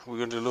We're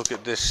going to look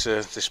at this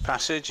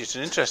passage. It's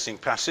an interesting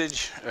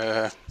passage,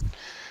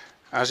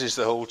 as is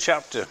the whole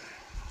chapter.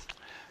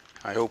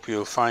 I hope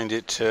you'll find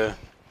it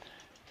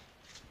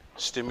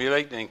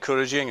stimulating,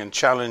 encouraging, and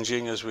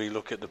challenging as we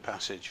look at the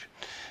passage.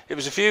 It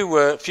was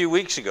a few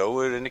weeks ago.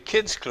 We were in a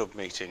kids' club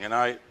meeting,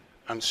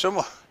 and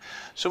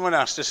someone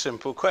asked a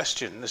simple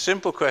question. The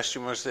simple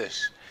question was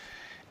this: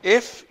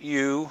 if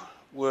you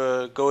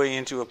were going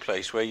into a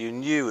place where you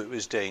knew it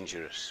was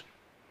dangerous,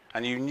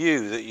 and you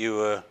knew that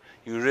you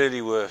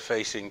really were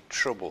facing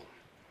trouble,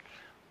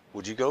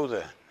 would you go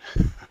there?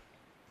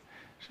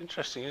 It's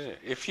interesting, isn't it?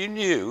 If you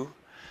knew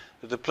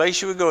that the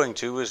place you were going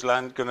to was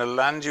going to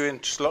land you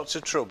in lots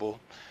of trouble,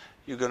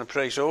 you're going to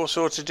face all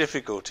sorts of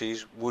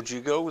difficulties, would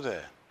you go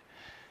there?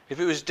 If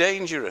it was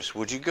dangerous,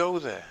 would you go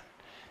there?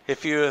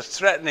 If you were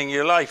threatening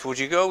your life, would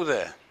you go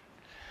there?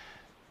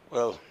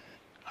 Well,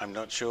 I'm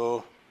not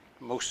sure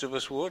most of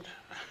us would.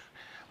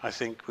 I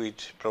think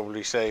we'd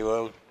probably say,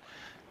 well,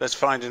 let's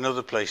find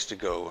another place to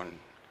go and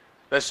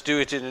let's do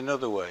it in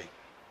another way.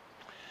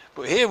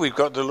 But here we've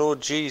got the Lord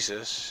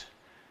Jesus,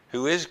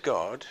 who is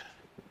God,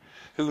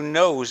 who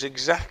knows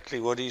exactly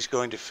what he's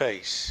going to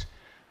face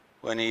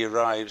when he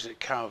arrives at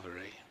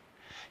Calvary.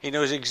 He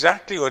knows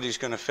exactly what he's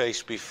going to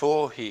face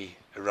before he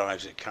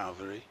arrives at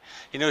Calvary.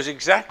 He knows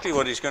exactly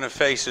what he's going to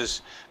face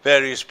as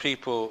various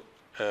people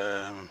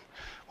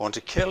want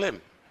to kill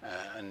him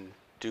and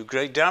do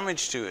great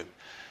damage to him,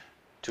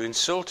 to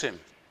insult him.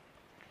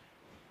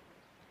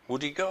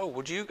 Would he go?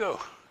 Would you go?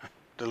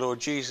 The Lord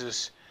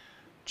Jesus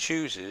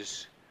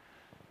chooses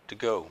to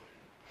go.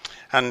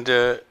 And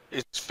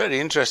it's very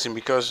interesting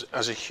because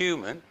as a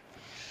human,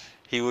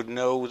 he would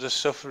know the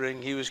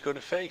suffering he was going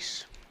to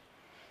face.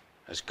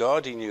 As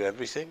God, he knew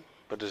everything,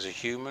 but as a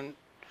human,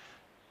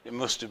 it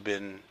must have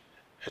been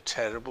a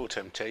terrible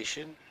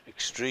temptation,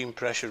 extreme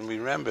pressure. And we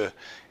remember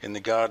in the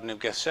Garden of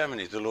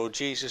Gethsemane, the Lord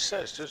Jesus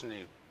says, doesn't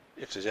he,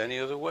 if there's any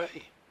other way,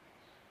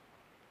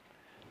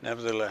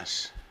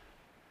 nevertheless,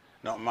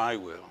 not my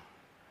will,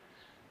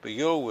 but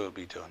your will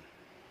be done.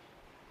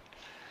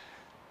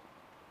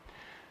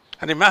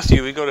 And in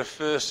Matthew, we've got a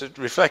verse that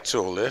reflects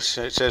all this.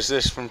 It says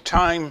this: from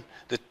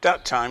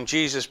that time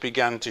Jesus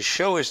began to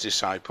show his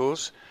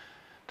disciples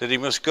that he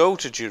must go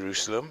to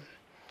Jerusalem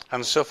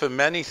and suffer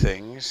many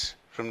things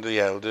from the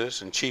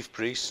elders and chief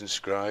priests and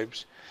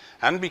scribes,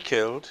 and be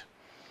killed,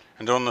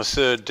 and on the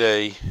third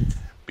day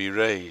be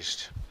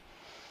raised.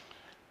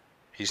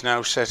 He's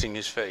now setting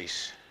his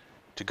face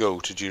to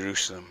go to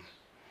Jerusalem.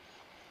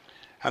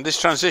 And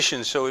this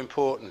transition is so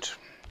important,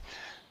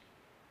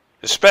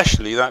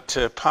 especially that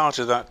part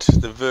of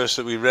the verse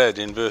that we read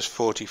in verse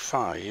 51,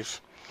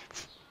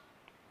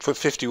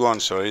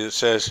 that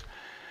says,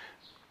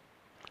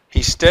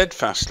 he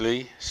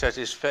steadfastly set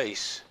his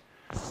face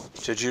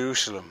to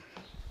Jerusalem.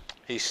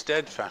 He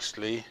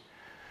steadfastly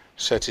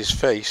set his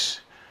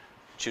face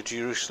to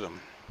Jerusalem.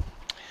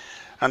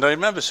 And I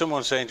remember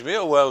someone saying to me,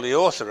 oh, well, the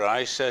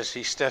Authorized says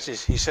he set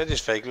his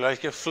face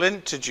like a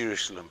flint to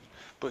Jerusalem.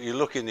 But you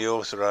look in the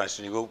Authorized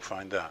and you won't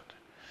find that.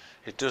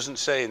 It doesn't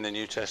say in the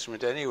New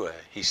Testament anywhere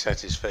he set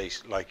his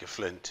face like a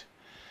flint.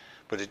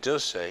 But it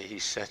does say he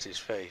set his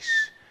face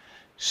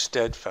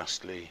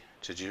steadfastly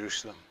to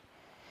Jerusalem.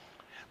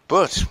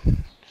 But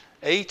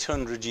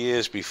 800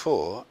 years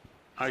before,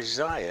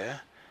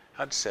 Isaiah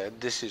had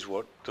said this is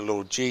what the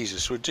Lord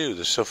Jesus would do,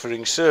 the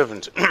suffering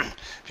servant.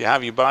 If you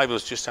have your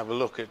Bibles, just have a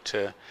look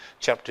at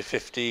chapter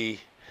 50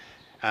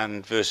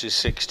 and verses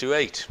 6 to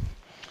 8.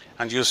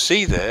 And you'll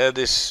see there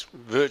this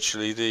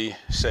virtually the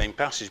same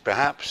passage.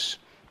 Perhaps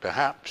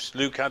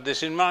Luke had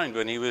this in mind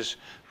when he was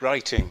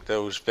writing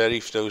those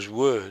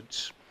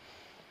words.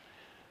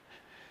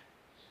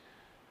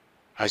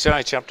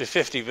 Isaiah chapter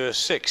 50 verse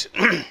 6.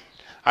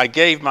 I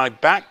gave my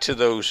back to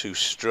those who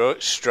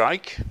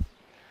strike,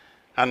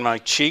 and my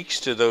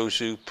cheeks to those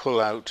who pull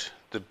out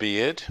the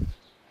beard.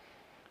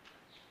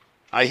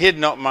 I hid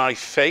not my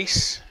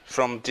face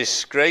from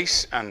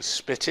disgrace and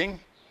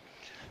spitting.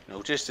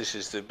 Notice this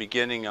is the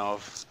beginning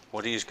of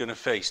what he is going to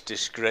face,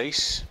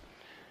 disgrace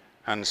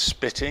and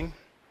spitting.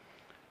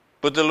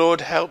 But the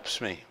Lord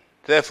helps me.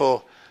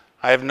 Therefore,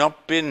 I have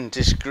not been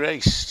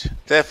disgraced.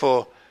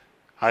 Therefore,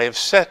 I have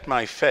set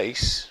my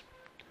face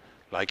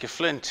like a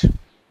flint.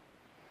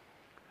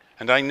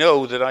 And I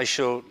know that I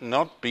shall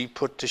not be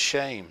put to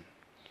shame.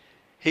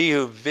 He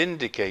who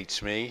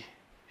vindicates me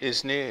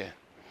is near.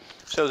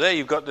 So there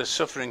you've got the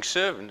suffering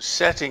servant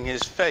setting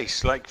his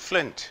face like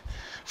flint.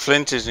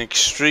 Flint is an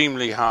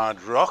extremely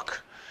hard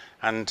rock,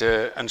 and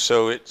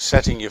so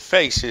setting your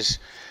face is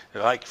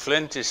like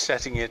flint is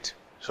setting it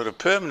sort of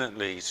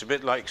permanently. It's a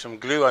bit like some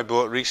glue I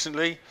bought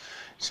recently. It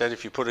said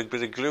if you put a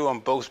bit of glue on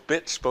both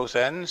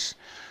ends,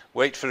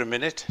 wait for a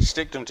minute,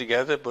 stick them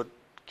together, but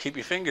keep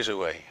your fingers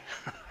away.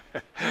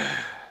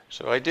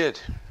 So I did,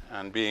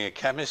 and being a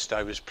chemist,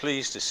 I was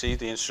pleased to see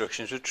the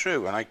instructions were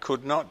true, and I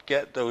could not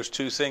get those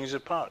two things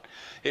apart.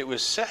 It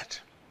was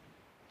set.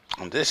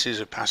 And this is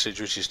a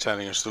passage which is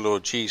telling us the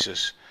Lord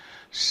Jesus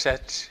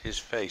set his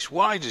face.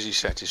 Why does he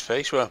set his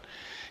face? Well,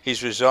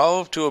 he's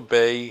resolved to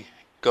obey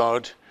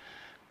God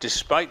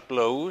despite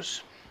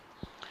blows,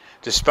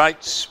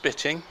 despite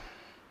spitting,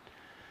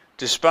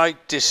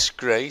 despite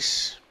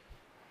disgrace,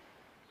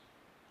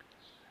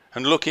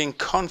 and looking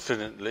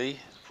confidently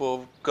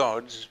for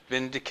God's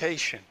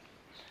vindication.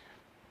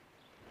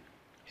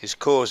 His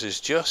cause is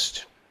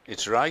just,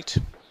 it's right,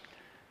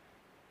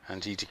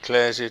 and he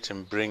declares it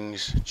and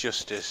brings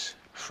justice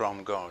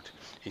from God.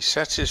 He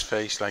sets his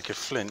face like a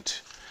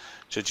flint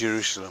to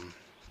Jerusalem.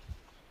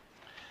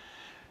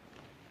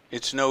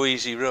 It's no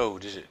easy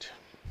road, is it?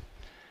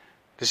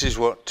 This is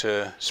what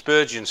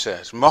Spurgeon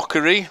says.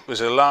 Mockery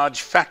was a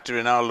large factor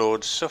in our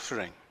Lord's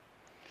suffering.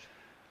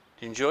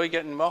 Do you enjoy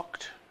getting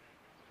mocked?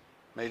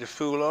 Made a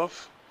fool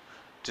of?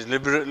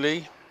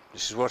 Deliberately?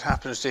 This is what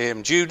happens to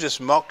him. Judas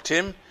mocked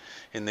him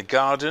in the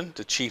garden.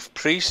 The chief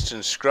priests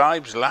and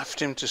scribes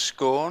laughed him to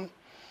scorn.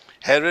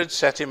 Herod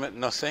set him at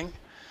nothing.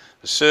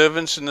 The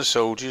servants and the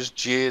soldiers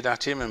jeered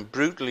at him and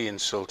brutally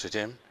insulted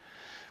him.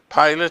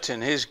 Pilate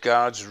and his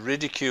guards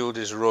ridiculed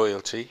his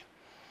royalty.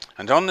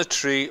 And on the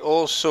tree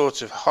all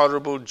sorts of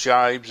horrible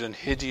jibes and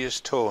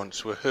hideous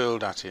taunts were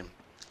hurled at him.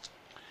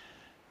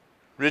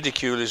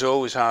 Ridicule is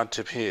always hard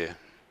to hear,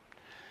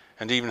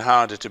 and even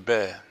harder to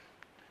bear.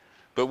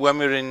 But when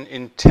we're in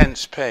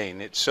intense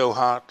pain, it's so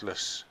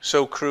heartless,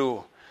 so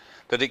cruel,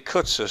 that it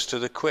cuts us to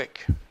the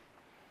quick.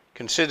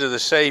 Consider the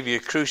Saviour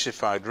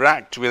crucified,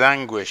 racked with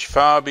anguish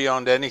far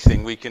beyond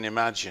anything we can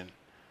imagine.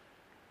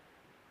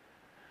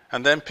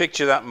 And then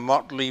picture that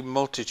motley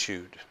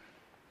multitude,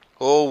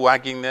 all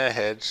wagging their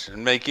heads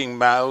and making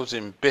mouths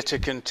in bitter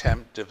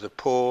contempt of the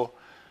poor,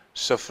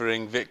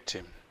 suffering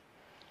victim.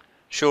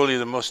 Surely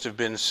there must have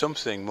been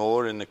something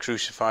more in the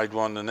crucified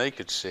one than they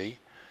could see,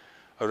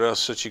 or else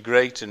such a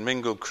great and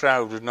mingled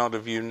crowd would not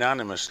have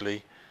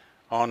unanimously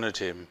honoured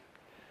him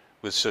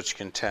with such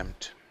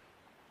contempt.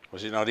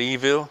 Was it not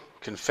evil,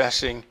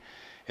 confessing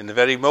in the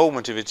very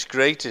moment of its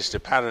greatest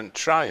apparent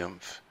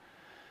triumph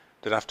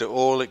that after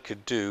all it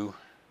could do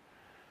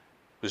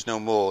was no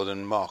more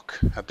than mock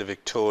at the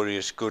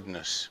victorious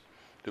goodness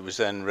that was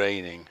then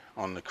reigning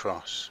on the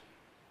cross?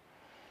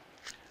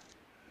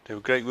 They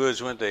were great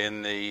words, weren't they,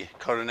 in the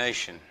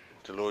coronation?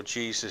 The Lord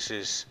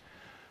Jesus'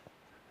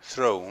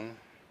 throne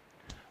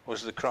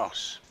was the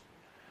cross,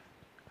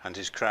 and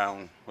his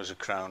crown was a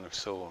crown of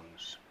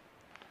thorns.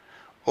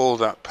 All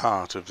that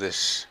part of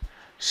this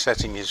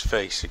setting his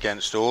face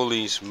against all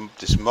this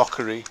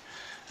mockery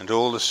and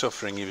all the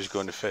suffering he was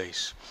going to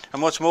face.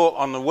 And what's more,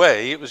 on the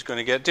way it was going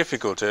to get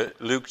difficult.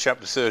 Luke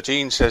chapter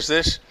 13 says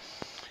this: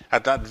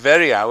 at that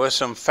very hour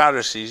some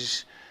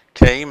Pharisees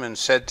came and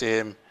said to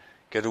him,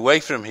 "Get away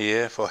from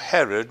here, for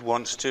Herod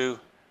wants to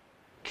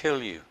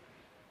kill you."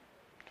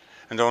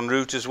 And en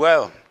route as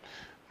well,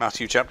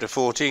 Matthew chapter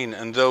 14,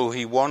 and though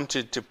he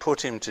wanted to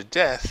put him to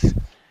death,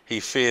 he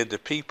feared the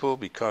people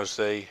because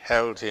they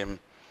held him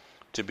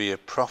to be a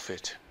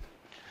prophet.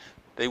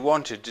 They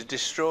wanted to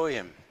destroy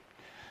him.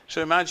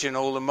 So imagine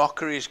all the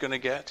mockery he's going to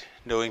get,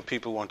 knowing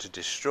people want to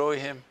destroy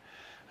him,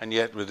 and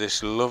yet with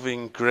this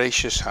loving,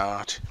 gracious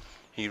heart,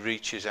 he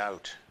reaches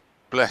out,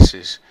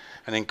 blesses,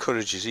 and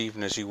encourages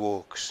even as he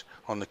walks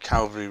on the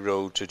Calvary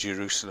road to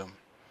Jerusalem.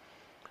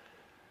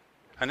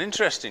 And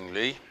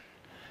interestingly,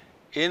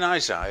 in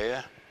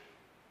Isaiah,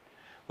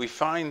 we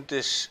find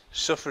this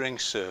suffering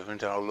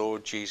servant, our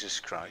Lord Jesus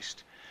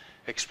Christ,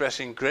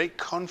 expressing great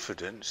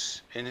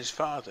confidence in his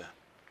Father.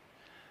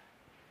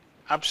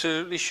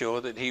 Absolutely sure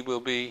that he will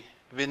be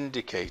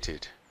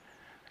vindicated.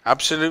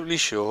 Absolutely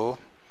sure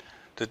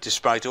that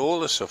despite all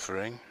the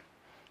suffering,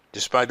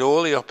 despite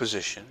all the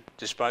opposition,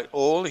 despite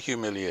all the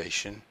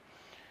humiliation,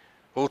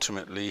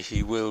 ultimately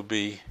he will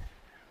be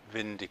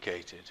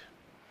vindicated.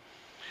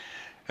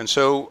 And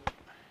so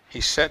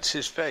he sets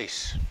his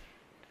face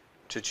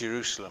to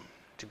Jerusalem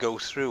to go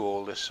through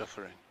all this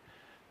suffering,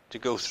 to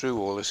go through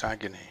all this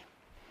agony,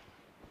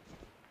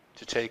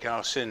 to take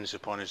our sins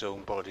upon his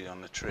own body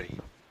on the tree.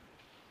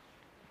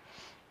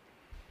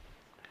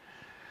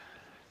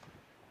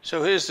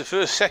 So here's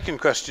the second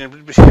question.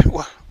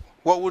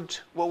 What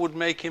would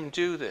make him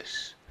do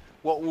this?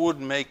 What would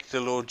make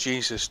the Lord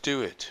Jesus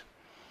do it?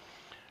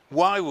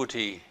 Why would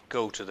he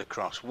go to the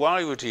cross?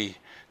 Why would he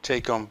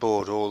take on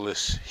board all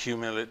this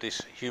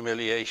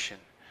humiliation,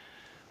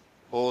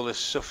 all this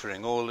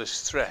suffering, all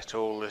this threat,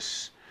 all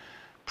this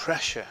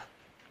pressure?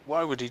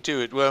 Why would he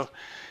do it? Well,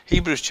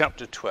 Hebrews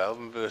chapter 12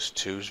 and verse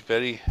 2 is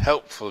very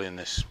helpful in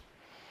this.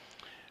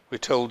 We're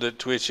told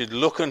that we should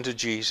look unto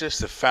Jesus,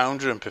 the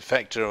founder and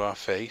perfecter of our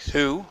faith,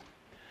 who,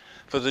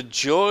 for the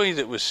joy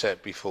that was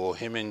set before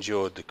him,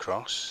 endured the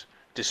cross,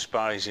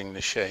 despising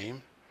the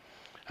shame,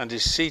 and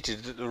is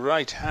seated at the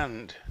right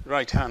hand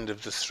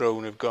of the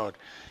throne of God.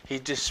 He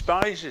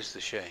despises the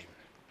shame.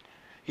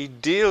 He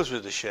deals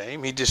with the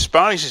shame. He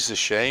despises the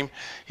shame.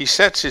 He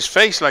sets his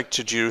face like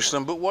to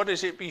Jerusalem. But what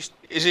is it?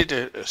 Is it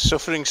a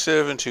suffering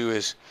servant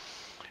who's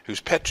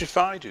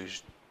petrified,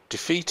 who's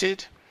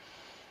defeated,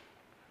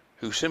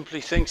 who simply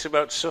thinks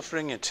about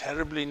suffering in a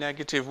terribly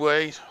negative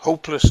way,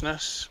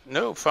 hopelessness?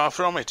 No, far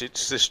from it.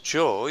 It's this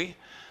joy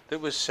that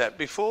was set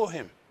before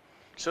him.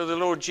 So the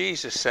Lord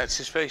Jesus sets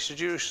his face to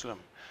Jerusalem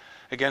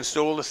against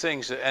all the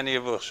things that any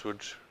of us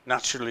would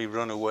naturally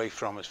run away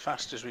from as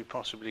fast as we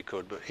possibly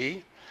could. But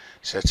he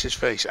sets his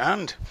face.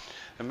 And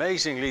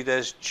amazingly,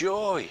 there's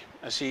joy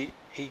as he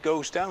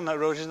goes down that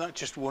road. Isn't that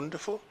just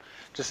wonderful?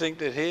 To think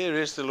that here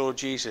is the Lord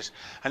Jesus,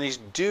 and he's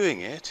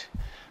doing it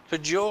for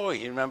joy.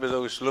 You remember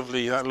that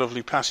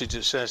lovely passage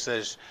that says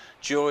there's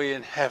joy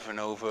in heaven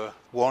over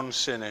one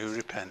sinner who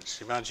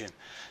repents. Imagine.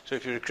 So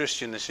if you're a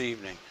Christian this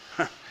evening,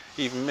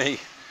 even me,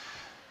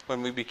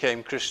 when we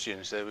became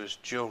Christians, there was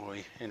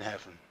joy in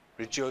heaven,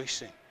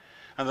 rejoicing.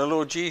 And the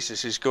Lord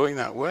Jesus is going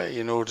that way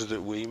in order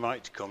that we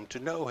might come to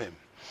know him,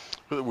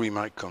 that we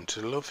might come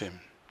to love him.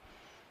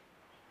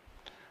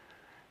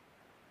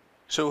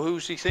 So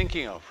who's he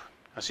thinking of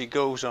as he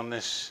goes on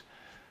this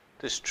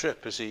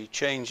trip, as he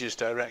changes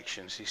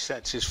directions, he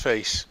sets his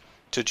face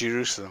to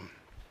Jerusalem?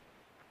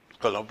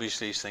 Well,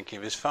 obviously he's thinking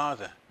of his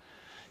Father.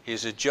 He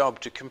has a job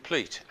to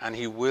complete, and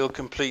he will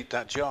complete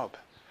that job.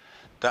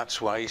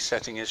 That's why he's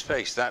setting his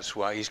face. That's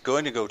why he's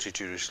going to go to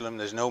Jerusalem.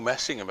 There's no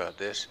messing about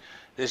this.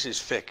 This is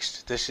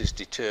fixed. This is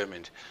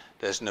determined.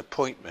 There's an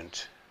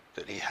appointment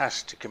that he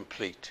has to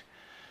complete,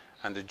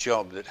 and a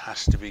job that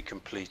has to be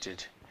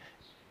completed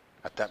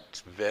at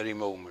that very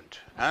moment.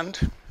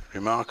 And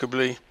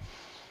remarkably,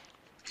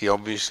 he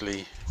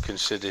obviously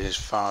considered his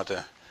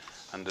Father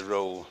and the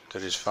role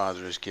that his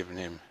Father has given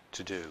him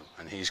to do,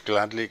 and he's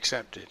gladly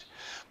accepted.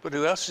 But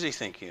who else is he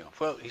thinking of?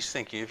 Well, he's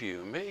thinking of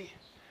you and me.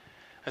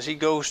 As he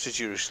goes to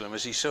Jerusalem,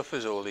 as he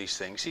suffers all these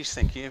things, he's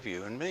thinking of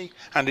you and me.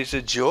 And it's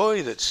a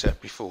joy that's set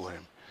before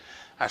him.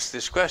 Ask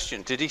this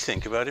question: did he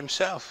think about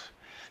himself?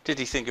 Did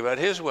he think about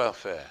his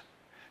welfare?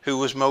 Who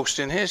was most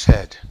in his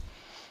head?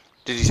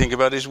 Did he think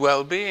about his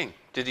well-being?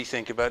 Did he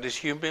think about his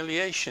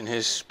humiliation,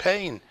 his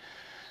pain,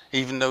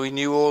 even though he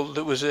knew all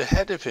that was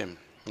ahead of him?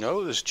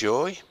 No, there's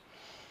joy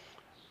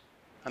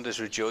and there's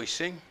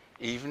rejoicing,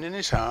 even in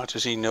his heart,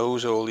 as he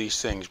knows all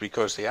these things,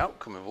 because the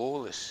outcome of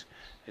all this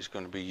is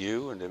going to be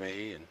you and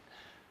me and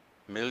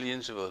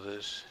millions of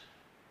others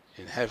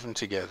in heaven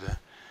together,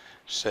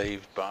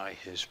 saved by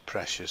his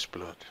precious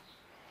blood.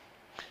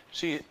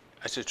 See,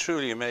 it's a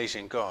truly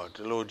amazing God.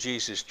 The Lord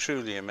Jesus,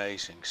 truly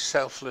amazing,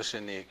 selfless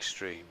in the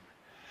extreme,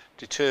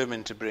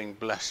 determined to bring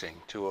blessing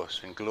to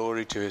us and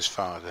glory to his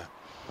Father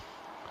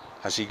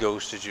as he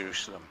goes to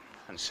Jerusalem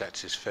and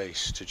sets his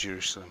face to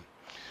Jerusalem.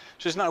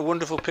 So isn't that a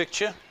wonderful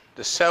picture?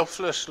 The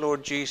selfless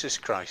Lord Jesus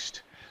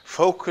Christ,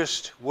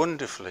 focused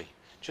wonderfully,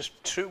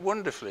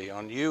 wonderfully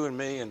on you and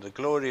me and the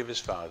glory of his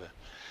Father.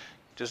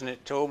 Doesn't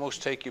it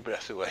almost take your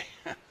breath away?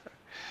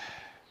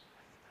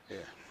 Yeah.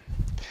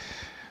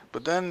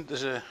 But then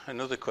there's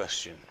another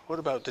question. What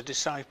about the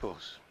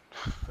disciples?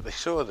 They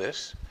saw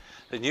this.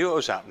 They knew what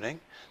was happening.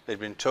 They'd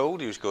been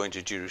told he was going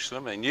to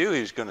Jerusalem. They knew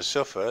he was going to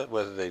suffer.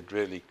 Whether they'd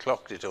really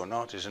clocked it or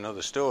not is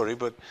another story,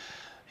 but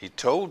he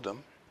told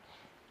them.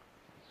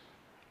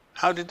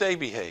 How did they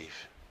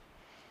behave?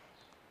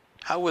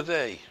 How were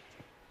they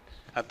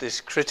at this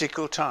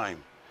critical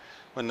time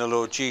when the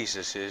Lord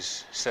Jesus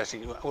is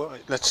setting... Well,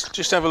 let's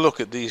just have a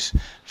look at these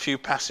few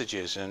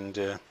passages, and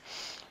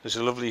there's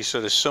a lovely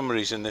sort of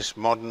summaries in this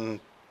modern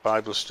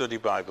Bible, study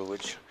Bible,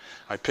 which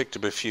I picked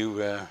up a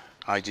few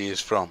ideas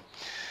from.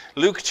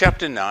 Luke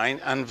chapter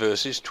 9 and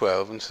verses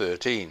 12 and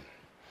 13.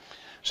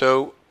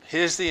 So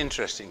here's the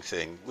interesting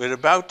thing. We're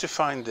about to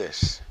find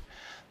this.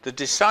 The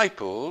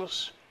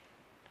disciples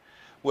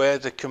were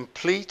the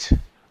complete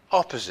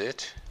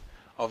opposite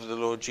of the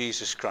Lord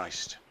Jesus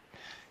Christ.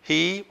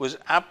 He was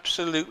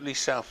absolutely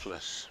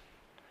selfless.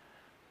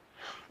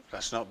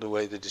 That's not the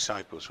way the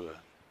disciples were.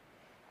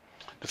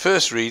 The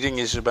first reading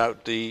is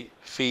about the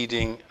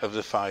feeding of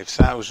the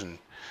 5,000,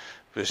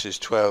 verses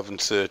 12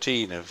 and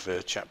 13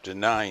 of chapter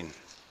 9.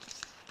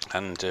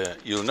 And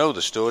you'll know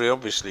the story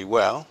obviously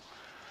well,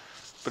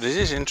 but it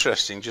is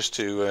interesting just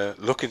to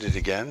look at it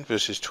again,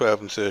 verses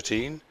 12 and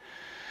 13.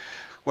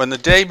 When the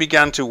day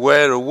began to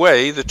wear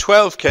away, the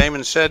 12 came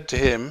and said to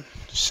him,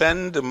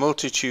 "Send the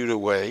multitude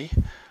away,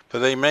 for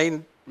they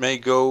may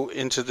go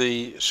into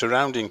the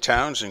surrounding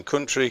towns and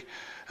country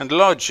and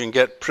lodge and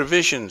get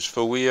provisions,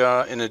 for we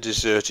are in a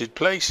deserted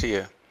place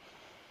here."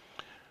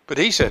 But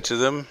he said to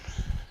them,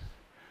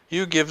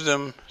 "You give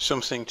them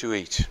something to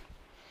eat."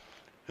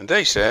 And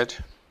they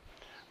said,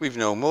 "We've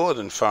no more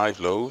than 5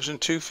 loaves and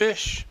 2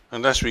 fish,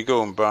 unless we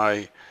go and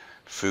buy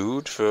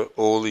food for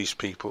all these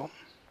people."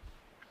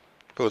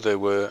 For there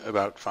were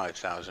about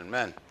 5,000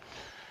 men.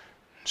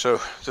 So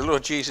the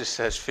Lord Jesus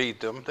says, feed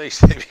them. They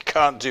say, we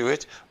can't do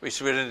it. We're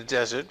in a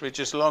desert. We're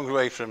just a long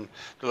way from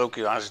the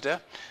local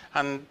Asda.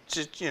 And,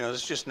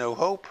 there's just no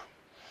hope.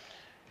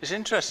 It's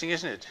interesting,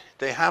 isn't it?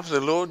 They have the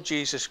Lord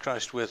Jesus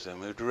Christ with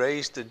them, who'd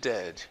raised the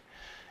dead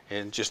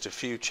in just a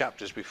few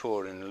chapters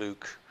before in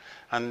Luke.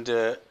 And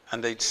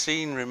they'd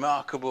seen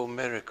remarkable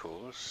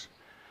miracles,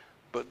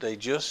 but they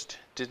just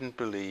didn't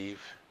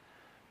believe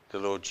the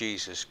Lord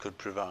Jesus could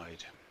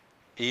provide.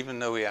 Even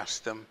though he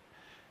asked them,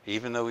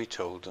 even though he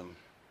told them,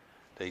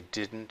 they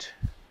didn't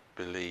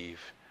believe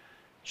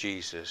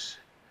Jesus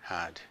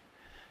had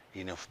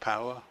enough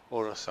power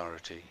or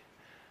authority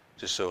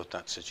to sort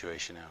that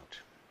situation out.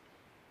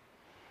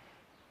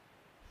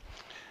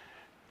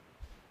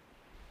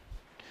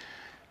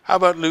 How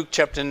about Luke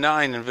chapter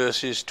 9 and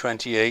verses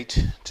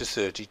 28 to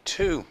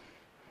 32?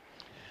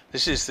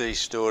 This is the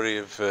story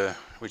of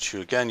which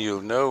again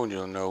you'll know and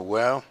you'll know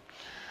well.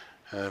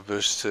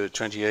 Verse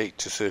 28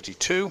 to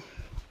 32.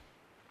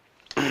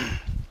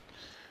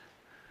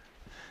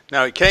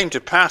 Now it came to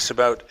pass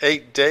about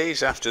 8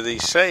 days after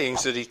these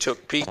sayings that he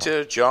took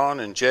Peter, John,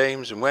 and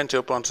James and went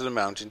up onto the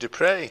mountain to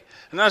pray.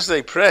 And as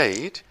they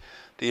prayed,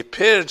 the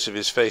appearance of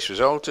his face was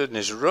altered, and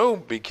his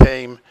robe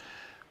became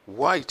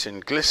white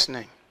and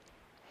glistening.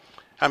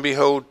 And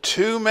behold,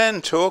 2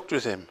 men talked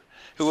with him,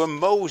 who were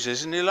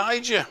Moses and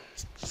Elijah.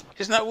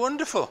 Isn't that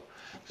wonderful?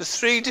 The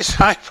 3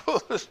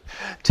 disciples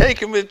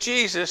taken with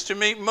Jesus to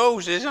meet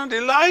Moses and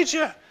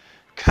Elijah.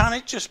 Can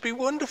it just be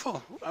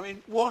wonderful? I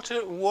mean, what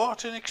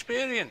an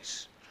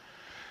experience.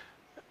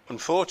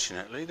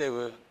 Unfortunately, they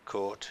were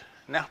caught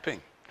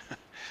napping.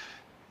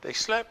 They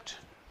slept.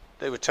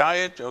 They were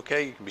tired.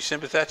 Okay, you can be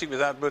sympathetic with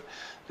that, but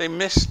they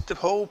missed the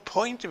whole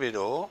point of it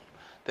all.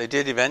 They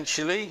did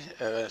eventually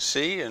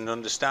see and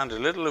understand a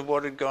little of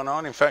what had gone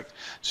on. In fact,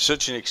 to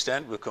such an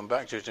extent, we'll come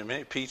back to it in a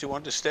minute, Peter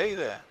wanted to stay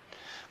there.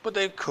 But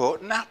they were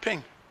caught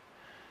napping.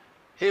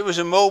 It was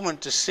a moment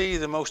to see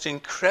the most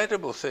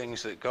incredible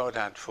things that God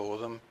had for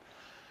them,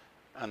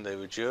 and they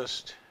were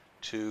just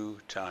too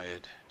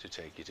tired to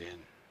take it in.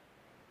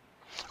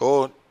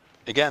 Or,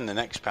 again, the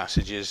next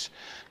passage is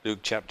Luke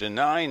chapter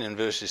 9 and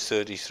verses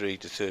 33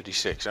 to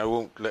 36. I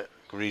won't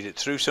read it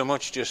through so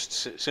much,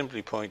 just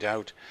simply point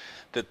out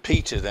that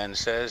Peter then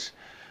says,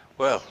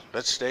 well,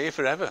 let's stay here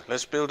forever.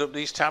 Let's build up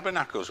these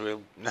tabernacles.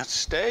 We'll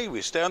stay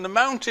on the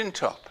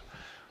mountaintop.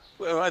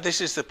 Well,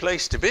 this is the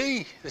place to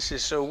be. This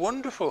is so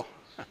wonderful.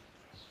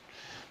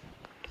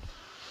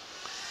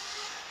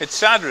 It's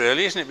sad,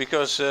 really, isn't it?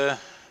 Because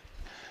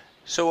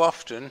so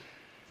often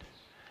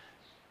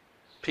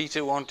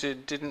Peter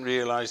didn't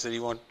realize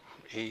that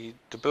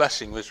the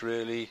blessing was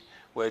really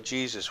where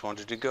Jesus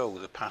wanted to go,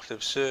 the path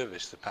of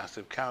service, the path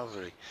of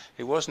Calvary.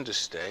 It wasn't to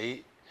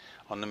stay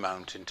on the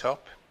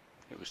mountaintop.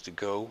 It was to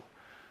go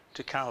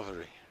to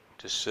Calvary,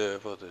 to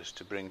serve others,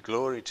 to bring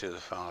glory to the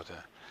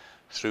Father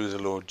through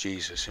the Lord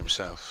Jesus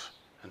himself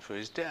and for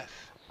his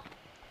death.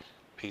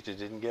 Peter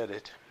didn't get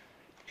it.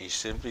 He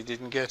simply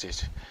didn't get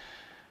it.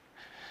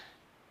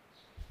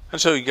 And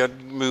so you got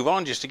to move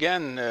on just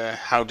again.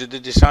 How did the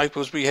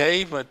disciples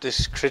behave at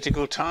this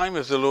critical time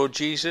of the Lord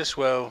Jesus?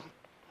 Well,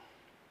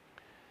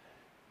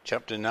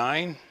 chapter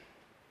 9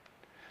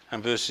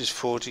 and verses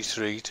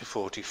 43 to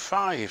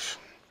 45.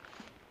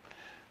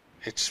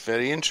 It's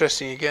very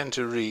interesting again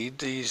to read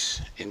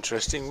these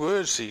interesting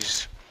words,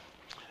 these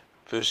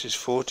verses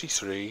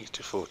 43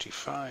 to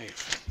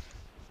 45.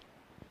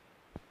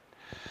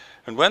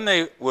 And when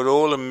they were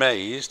all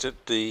amazed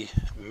at the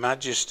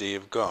majesty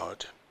of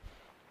God,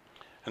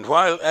 and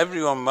while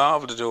everyone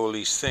marveled at all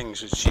these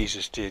things which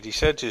Jesus did, he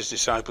said to his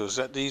disciples,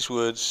 let these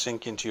words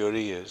sink into your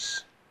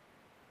ears.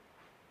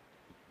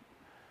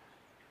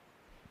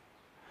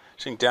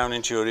 Sink down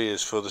into your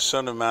ears, for the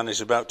Son of Man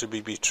is about to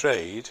be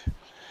betrayed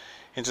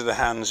into the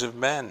hands of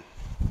men.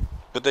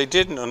 But they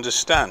didn't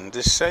understand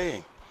this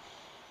saying,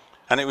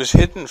 and it was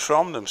hidden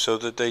from them so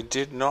that they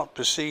did not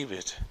perceive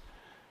it.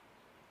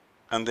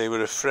 And they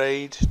were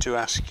afraid to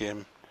ask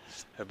him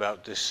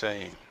about this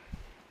saying.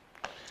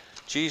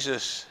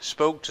 Jesus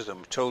spoke to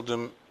them, told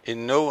them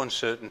in no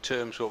uncertain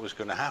terms what was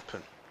going to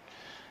happen.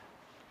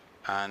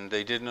 And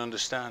they didn't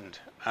understand.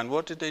 And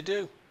what did they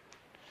do?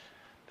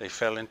 They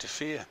fell into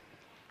fear.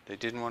 They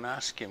didn't want to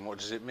ask him, what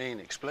does it mean?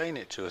 Explain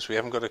it to us. We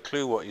haven't got a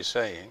clue what you're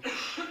saying.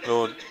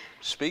 Lord,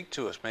 speak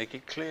to us. Make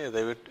it clear.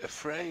 They were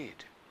afraid.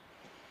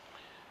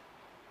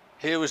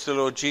 Here was the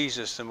Lord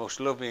Jesus, the most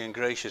loving and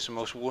gracious and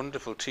most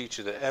wonderful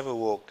teacher that ever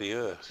walked the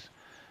earth.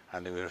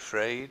 And they were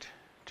afraid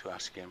to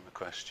ask him a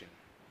question.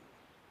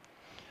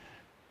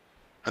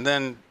 And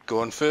then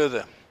go on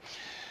further.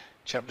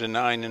 Chapter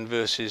 9 and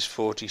verses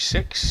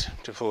 46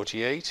 to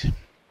 48.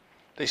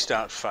 They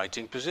start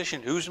fighting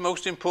position. Who's the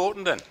most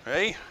important then?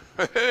 Hey,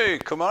 hey,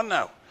 come on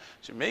now.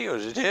 Is it me or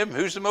is it him?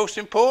 Who's the most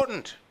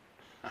important?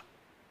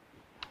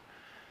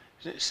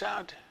 Isn't it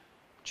sad?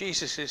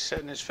 Jesus is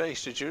setting his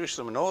face to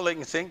Jerusalem and all they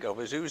can think of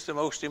is who's the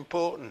most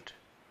important.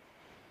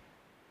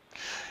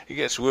 It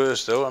gets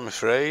worse though, I'm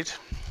afraid.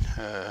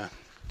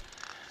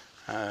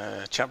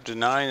 Chapter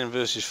 9 and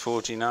verses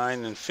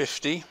 49 and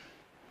 50.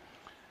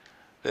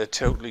 They're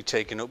totally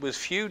taken up with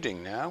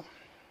feuding now.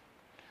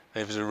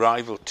 There's a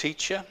rival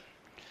teacher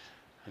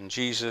and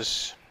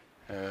Jesus,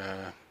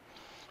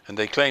 and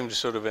they claimed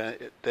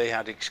they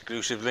had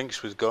exclusive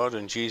links with God,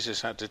 and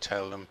Jesus had to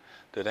tell them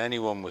that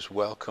anyone was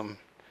welcome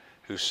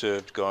who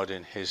served God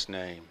in his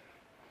name.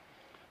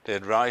 They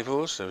had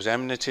rivals, there was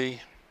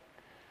enmity.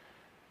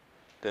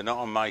 They're not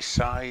on my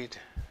side.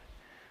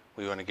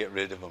 We want to get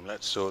rid of them.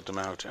 Let's sort them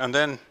out. And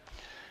then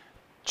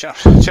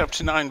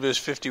chapter 9 verse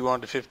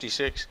 51 to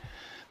 56,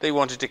 they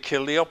wanted to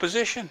kill the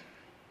opposition.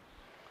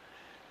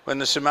 When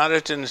the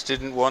Samaritans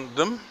didn't want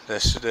them,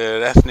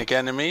 their ethnic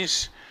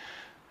enemies,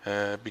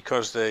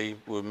 because they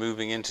were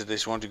moving into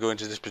this, wanted to go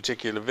into this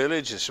particular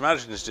village, the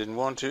Samaritans didn't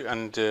want to,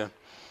 and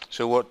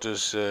so what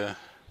does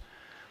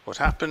What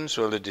happens?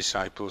 Well, the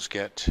disciples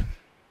get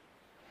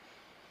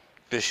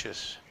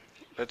vicious.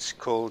 Let's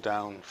call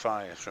down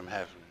fire from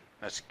heaven.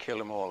 Let's kill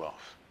them all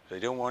off. They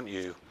don't want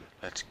you.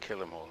 Let's kill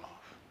them all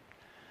off.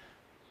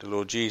 The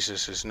Lord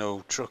Jesus has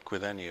no truck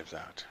with any of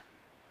that.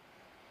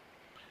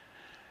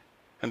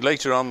 And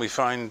later on we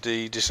find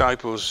the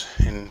disciples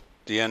in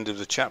the end of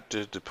the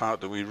chapter, the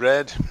part that we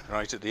read,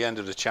 right at the end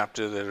of the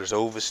chapter, there is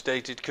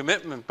overstated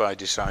commitment by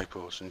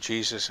disciples. And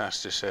Jesus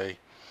has to say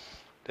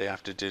they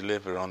have to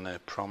deliver on their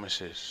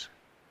promises.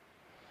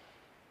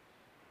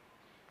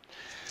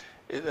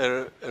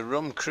 They're a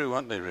rum crew,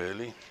 aren't they,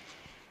 really?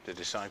 The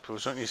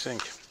disciples, don't you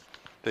think?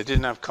 They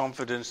didn't have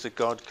confidence that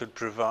God could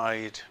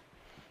provide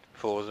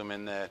for them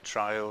in their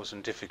trials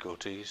and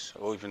difficulties,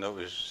 or even though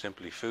it was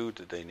simply food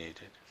that they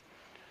needed.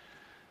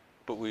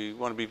 But we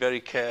want to be very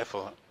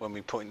careful when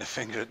we point the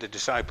finger at the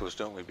disciples,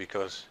 don't we?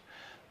 Because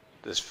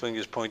there's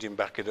fingers pointing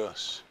back at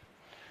us.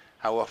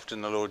 How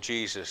often the Lord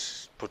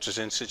Jesus puts us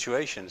in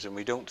situations and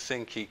we don't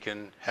think he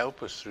can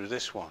help us through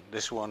this one.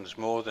 This one's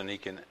more than he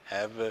can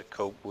ever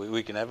cope with,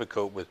 we can ever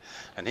cope with,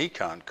 and he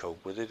can't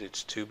cope with it.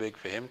 It's too big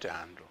for him to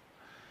handle.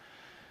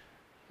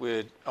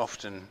 We're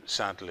often,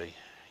 sadly,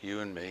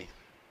 you and me,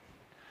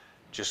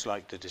 just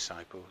like the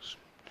disciples.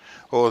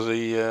 Or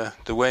the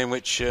way in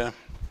which they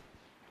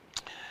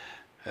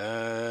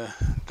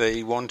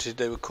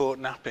were caught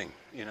napping.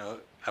 You know,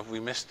 have we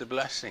missed the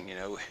blessing? You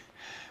know,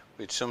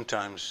 we'd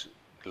sometimes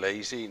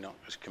lazy, not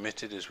as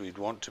committed as we'd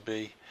want to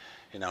be.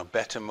 In our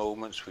better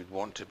moments we'd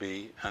want to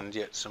be, and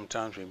yet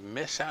sometimes we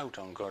miss out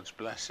on God's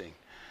blessing.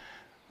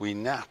 We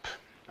nap,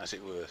 as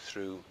it were,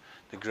 through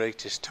the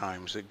greatest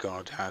times that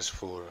God has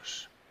for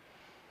us.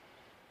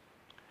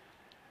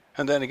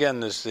 And then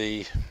again there's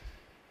the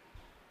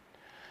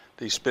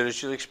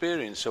spiritual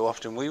experience. So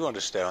often we want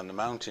to stay on the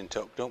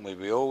mountaintop, don't we?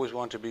 We always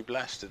want to be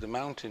blessed at the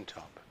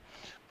mountaintop.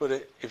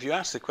 But if you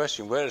ask the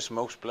question, where is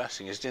most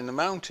blessing? Is it in the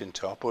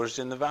mountaintop or is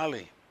it in the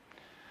valley?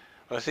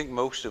 Well, I think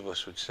most of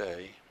us would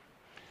say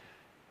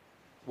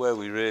where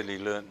we really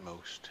learnt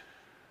most,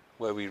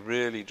 where we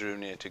really drew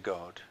near to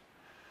God,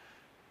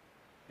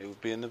 it would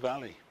be in the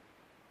valley.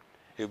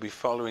 It would be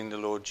following the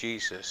Lord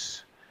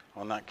Jesus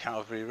on that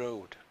Calvary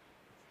road.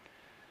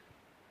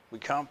 We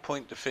can't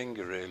point the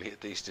finger really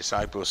at these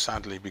disciples,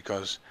 sadly,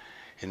 because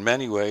in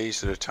many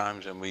ways there are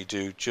times when we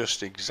do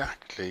just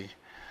exactly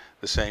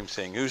the same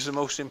thing. Who's the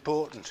most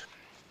important?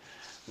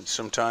 And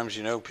sometimes,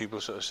 you know,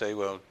 people sort of say,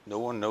 well, no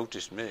one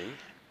noticed me.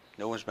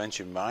 No one's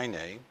mentioned my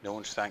name. No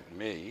one's thanked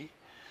me.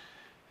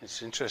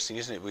 It's interesting,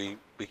 isn't it?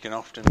 We can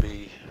often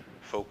be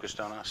focused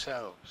on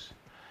ourselves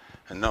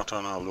and not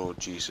on our Lord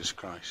Jesus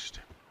Christ.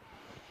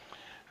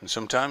 And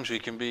sometimes we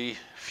can be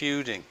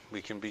feuding.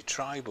 We can be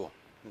tribal.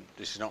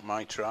 This is not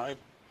my tribe.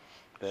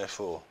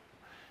 Therefore,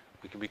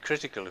 we can be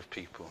critical of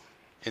people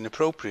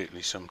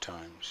inappropriately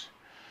sometimes.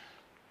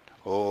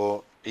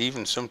 Or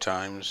even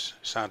sometimes,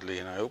 sadly,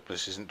 and I hope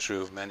this isn't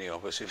true of many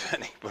of us, if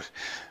any, but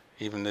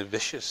even the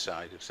vicious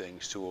side of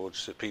things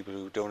towards the people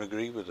who don't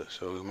agree with us,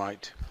 or who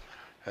might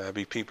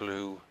be people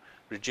who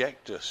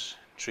reject us,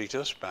 treat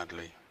us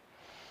badly.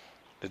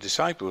 The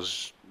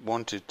disciples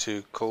wanted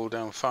to call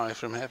down fire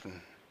from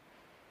heaven.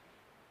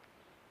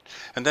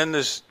 And then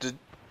there's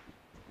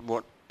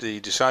what the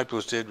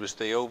disciples did was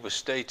they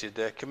overstated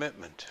their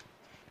commitment,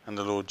 and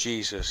the Lord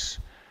Jesus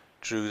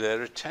drew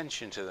their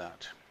attention to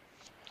that.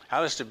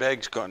 Alistair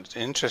Begg's got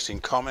an interesting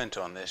comment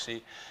on this.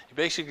 He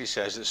basically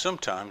says that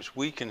sometimes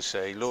we can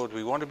say, Lord,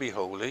 we want to be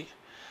holy,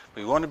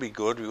 we want to be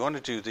good, we want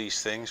to do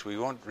these things, we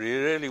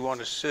really want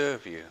to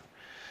serve you,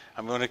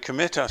 and we want to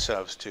commit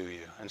ourselves to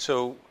you. And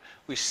so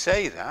we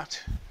say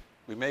that,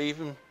 we may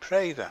even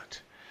pray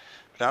that.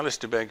 But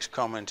Alistair Begg's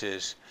comment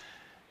is,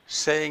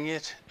 saying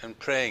it and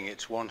praying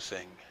it's one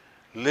thing,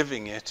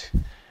 living it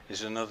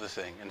is another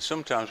thing. And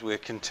sometimes we're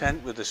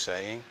content with the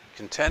saying,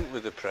 content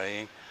with the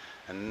praying,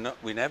 and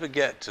we never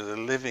get to the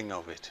living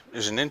of it. It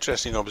was an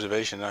interesting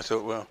observation, and I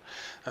thought, well,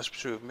 that's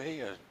true of me.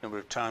 A number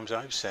of times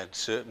I've said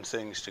certain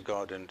things to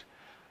God and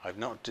I've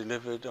not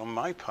delivered on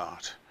my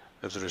part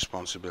of the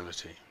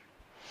responsibility.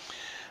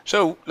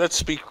 So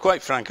let's be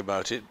quite frank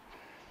about it.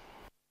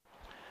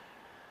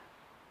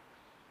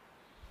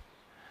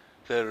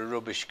 They're a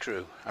rubbish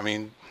crew. I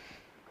mean,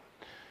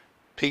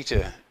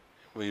 Peter,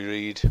 we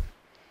read,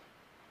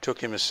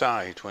 took him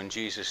aside when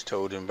Jesus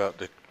told him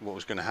about what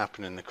was going to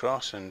happen in the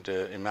cross, and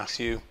in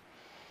Matthew,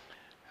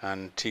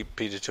 and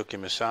Peter took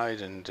him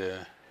aside and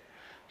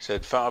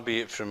said, "Far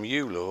be it from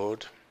you,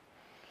 Lord,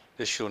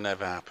 this shall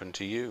never happen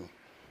to you."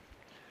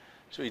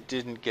 So he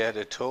didn't get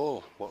at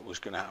all what was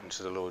going to happen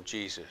to the Lord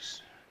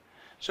Jesus.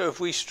 So if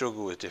we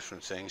struggle with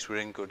different things, we're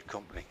in good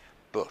company.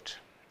 But,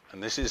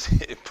 and this is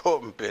the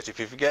important bit, if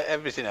you forget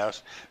everything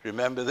else,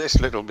 remember this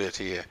little bit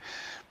here.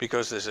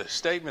 Because there's a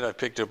statement I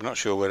picked up, not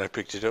sure where I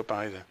picked it up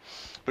either.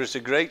 But it's a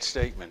great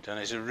statement, and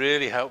it's a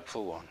really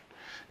helpful one.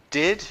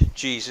 Did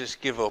Jesus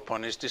give up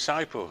on his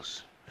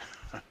disciples?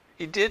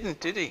 He didn't,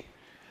 did he?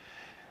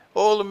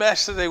 All the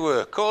mess that they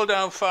were, call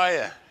down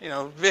fire,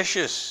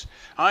 vicious.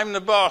 I'm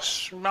the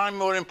boss, I'm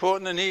more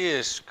important than he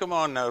is. Come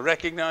on now,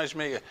 recognize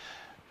me.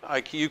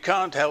 Like, you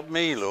can't help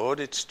me, Lord.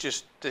 It's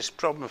just this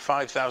problem of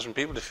 5,000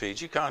 people to feed.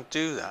 You can't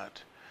do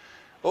that.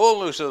 All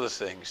those other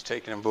things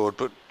taken on board,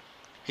 but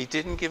he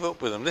didn't give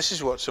up with them. This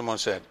is what someone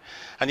said.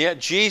 And yet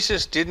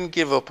Jesus didn't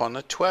give up on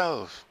the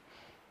 12.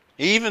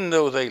 Even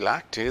though they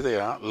lacked, here they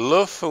are,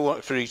 love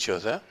for each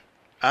other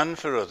and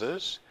for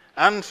others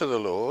and for the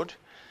Lord,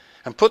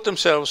 and put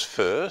themselves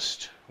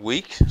first,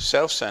 weak,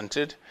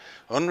 self-centered,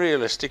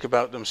 unrealistic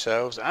about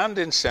themselves and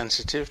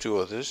insensitive to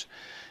others,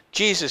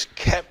 Jesus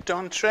kept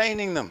on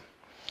training them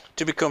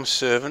to become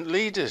servant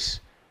leaders.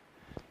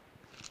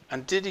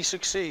 And did he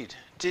succeed?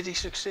 Did he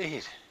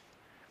succeed?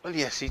 Well,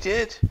 yes, he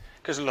did.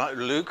 Because like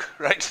Luke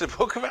writes the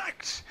book of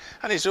Acts.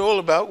 And it's all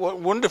about what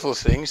wonderful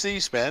things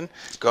these men,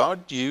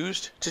 God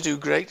used to do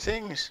great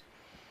things.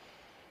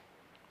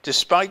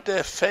 Despite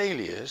their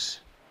failures,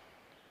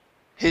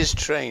 his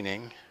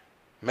training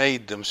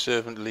made them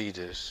servant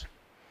leaders.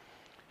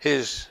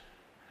 His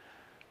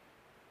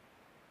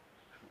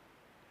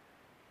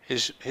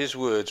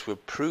words were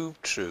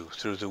proved true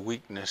through the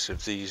weakness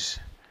of these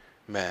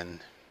men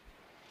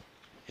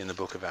in the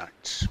book of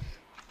Acts.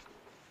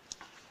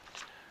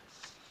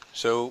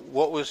 So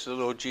what was the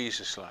Lord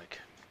Jesus like?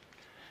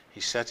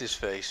 He set his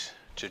face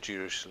to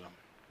Jerusalem.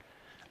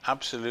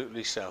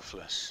 Absolutely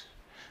selfless.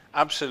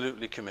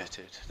 Absolutely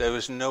committed. There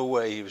was no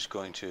way he was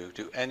going to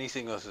do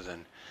anything other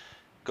than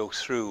go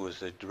through with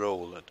the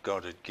role that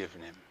God had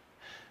given him.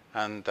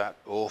 And that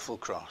awful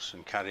cross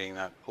and carrying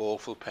that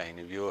awful pain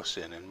of your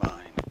sin and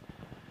mine.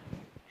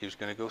 He was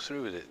going to go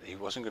through with it. He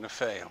wasn't going to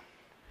fail.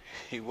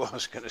 He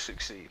was going to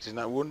succeed. Isn't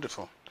that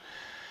wonderful?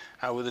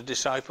 How were the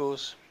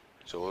disciples?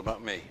 It's all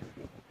about me.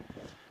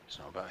 It's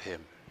not about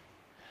him.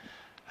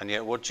 And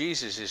yet what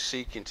Jesus is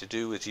seeking to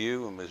do with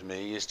you and with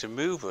me is to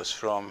move us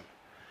from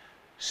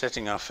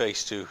setting our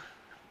face to,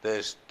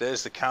 there's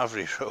the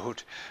Calvary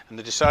road, and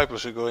the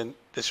disciples are going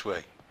this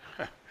way.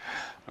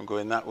 I'm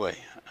going that way.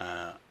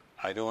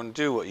 I don't want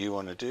to do what you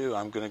want to do.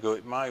 I'm going to go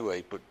it my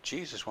way. But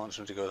Jesus wants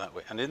them to go that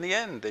way. And in the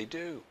end, they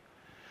do.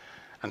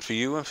 And for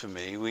you and for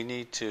me, we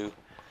need to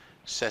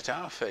set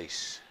our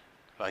face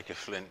like a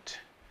flint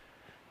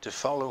to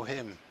follow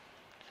him.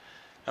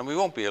 And we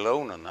won't be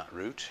alone on that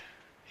route.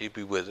 He'll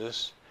be with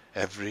us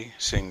every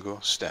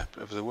single step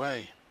of the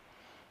way.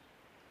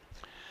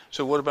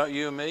 So what about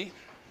you and me?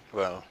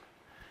 Well,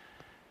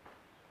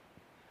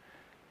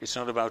 it's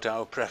not about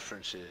our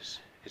preferences.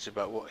 It's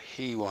about what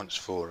he wants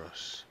for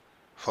us,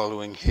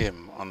 following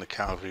him on the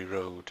Calvary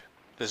road.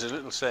 There's a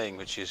little saying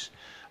which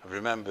I've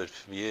remembered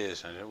for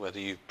years. I don't know whether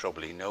you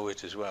probably know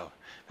it as well.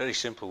 Very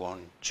simple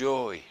one.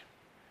 Joy.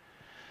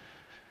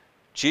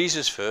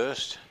 Jesus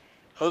first,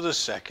 others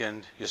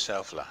second,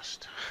 yourself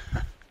last.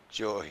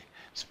 Joy.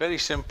 It's very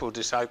simple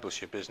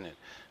discipleship, isn't it?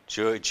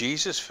 Joy.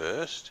 Jesus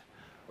first,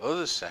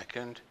 others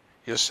second,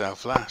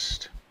 yourself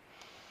last.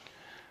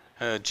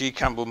 G.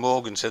 Campbell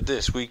Morgan said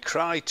this: we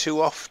cry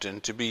too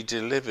often to be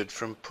delivered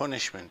from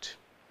punishment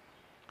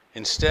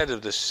instead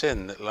of the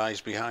sin that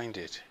lies behind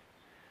it.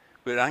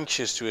 We're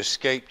anxious to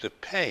escape the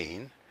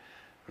pain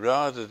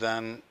rather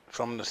than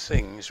from the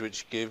things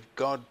which give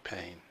God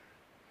pain.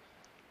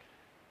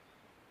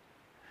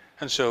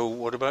 And so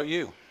what about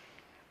you?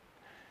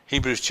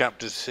 Hebrews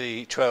chapter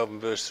 12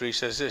 and verse 3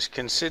 says this: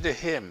 consider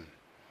him,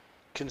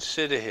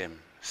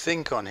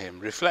 think on him,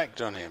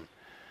 reflect on him,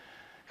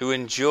 who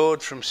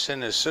endured from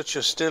sinners such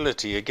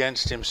hostility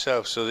against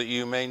himself, so that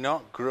you may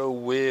not grow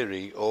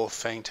weary or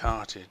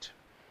faint-hearted.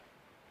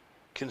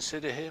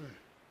 Consider him,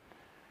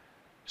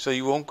 so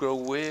you won't grow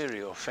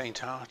weary or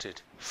faint-hearted.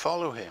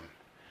 Follow him.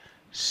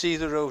 See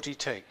the road he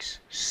takes.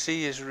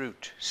 See his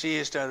route. See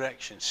his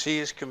direction. See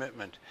his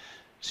commitment.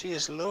 See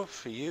his love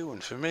for you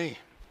and for me.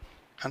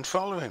 And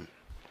follow him.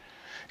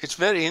 It's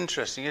very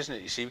interesting, isn't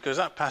it, you see, because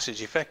that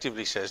passage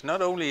effectively says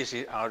not only is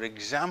he our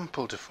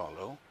example to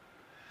follow,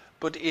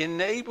 but he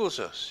enables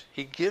us.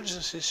 He gives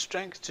us his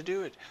strength to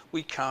do it.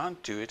 We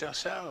can't do it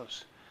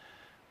ourselves.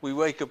 We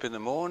wake up in the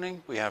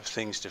morning, we have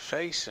things to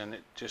face, and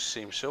it just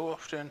seems so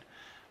often,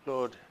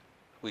 Lord,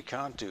 we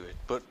can't do it.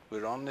 But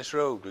we're on this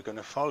road. We're going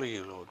to follow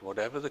you, Lord,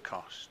 whatever the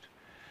cost.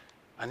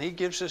 And he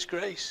gives us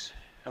grace.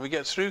 And we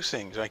get through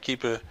things. I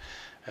keep a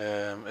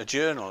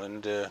journal,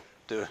 and there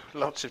are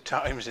lots of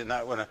times in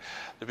that when at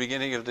the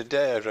beginning of the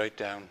day I write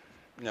down,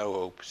 no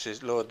hope. It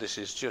says, Lord, this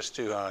is just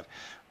too hard.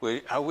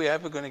 Are we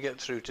ever going to get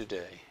through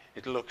today?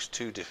 It looks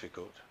too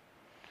difficult.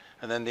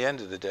 And then the end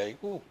of the day,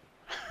 ooh,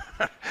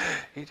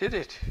 he did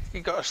it.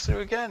 He got us through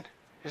again.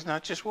 Isn't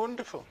that just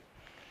wonderful?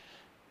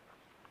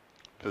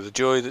 For the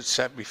joy that's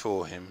set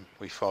before him,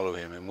 we follow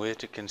him, and we're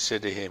to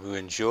consider him who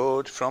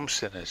endured from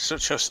sinners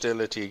such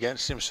hostility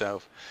against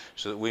himself,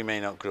 so that we may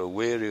not grow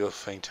weary or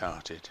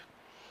faint-hearted.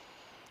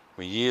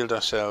 We yield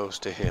ourselves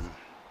to him.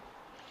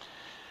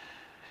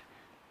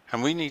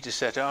 And we need to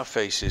set our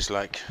faces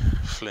like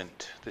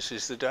flint. This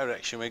is the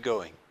direction we're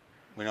going.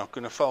 We're not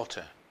going to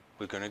falter.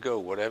 We're going to go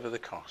whatever the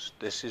cost.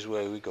 This is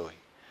where we're going.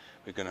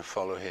 we're going to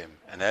follow him.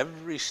 And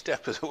every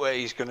step of the way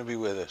he's going to be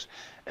with us.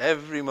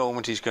 Every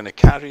moment he's going to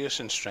carry us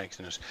and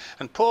strengthen us.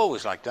 And Paul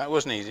was like that,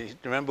 wasn't he?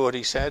 Remember what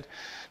he said?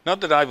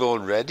 Not that I've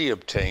already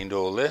obtained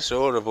all this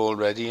or have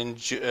already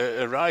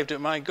arrived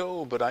at my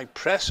goal, but I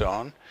press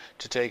on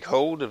to take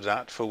hold of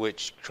that for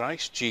which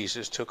Christ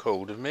Jesus took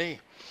hold of me.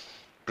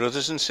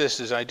 Brothers and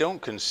sisters, I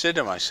don't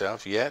consider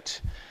myself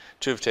yet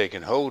to have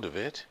taken hold of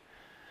it,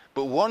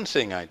 but one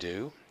thing I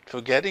do,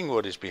 forgetting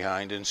what is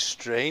behind and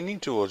straining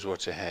towards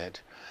what's ahead,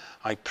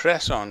 I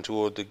press on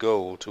toward the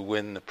goal to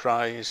win the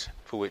prize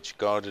for which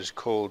God has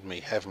called me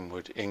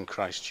heavenward in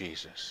Christ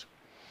Jesus.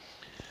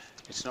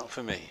 It's not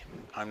for me.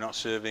 I'm not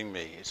serving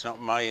me. It's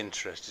not my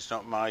interest. It's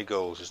not my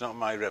goals. It's not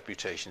my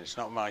reputation. It's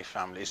not my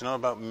family. It's not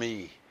about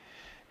me.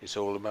 It's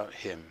all about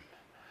him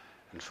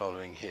and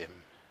following him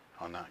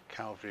on that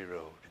Calvary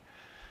road.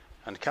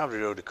 And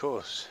Calvary road, of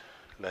course,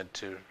 led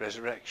to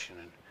resurrection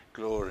and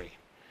glory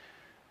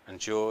and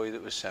joy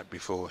that was set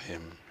before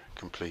him,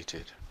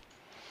 completed.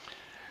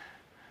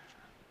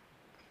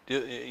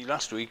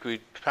 Last week we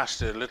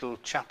passed a little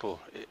chapel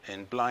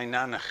in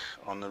Blaenanach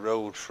on the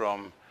road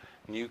from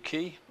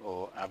Newquay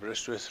or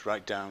Aberystwyth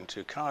right down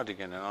to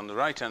Cardigan, and on the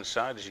right hand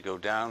side as you go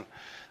down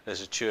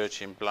there's a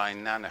church in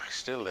Blaenanach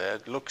still there.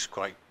 It looks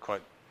quite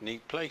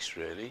neat place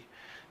really.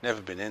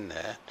 Never been in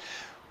there.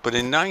 But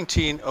in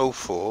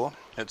 1904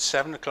 at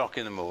 7 o'clock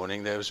in the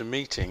morning there was a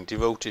meeting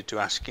devoted to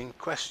asking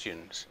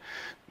questions.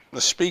 The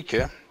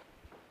speaker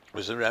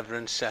was the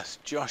Reverend Seth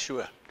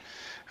Joshua,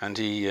 and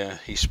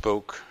he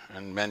spoke,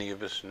 and many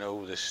of us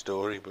know this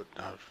story, but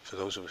for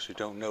those of us who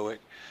don't know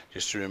it,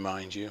 just to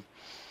remind you,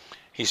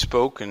 he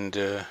spoke, and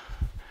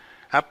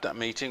at that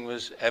meeting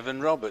was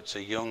Evan Roberts,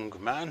 a young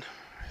man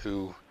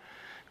who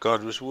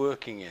God was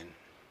working in.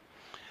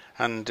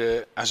 And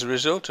as a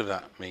result of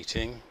that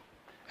meeting,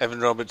 Evan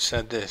Roberts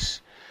said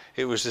this: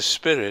 it was the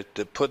Spirit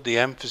that put the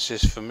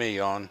emphasis for me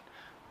on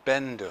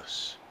bend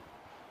us,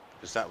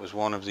 because that was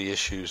one of the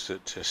issues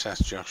that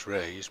Seth Josh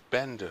raised.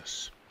 Bend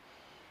us.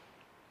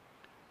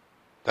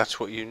 That's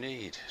what you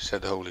need,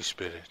 said the Holy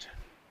Spirit.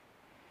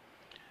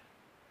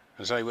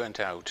 As I went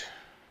out,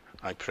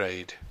 I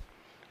prayed,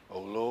 O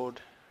Lord,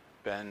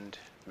 bend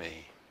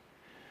me,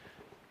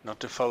 not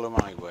to follow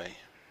my way,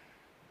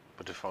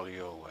 but to follow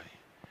your way.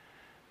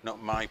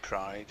 Not my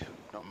pride,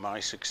 not my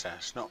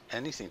success, not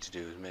anything to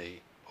do with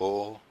me,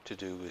 all to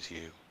do with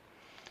you.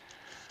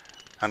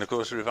 And of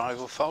course the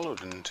revival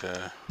followed, and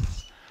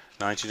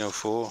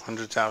 1904,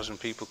 100,000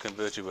 people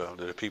converted. Well,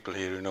 there are people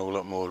here who know a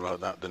lot more about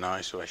that than I,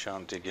 so I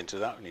shan't dig into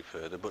that any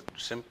further, but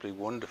simply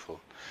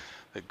wonderful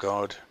that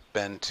God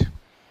bent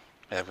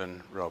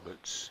Evan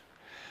Roberts.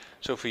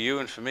 So for you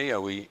and for me,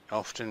 we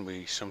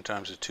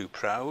sometimes are too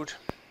proud,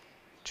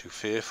 too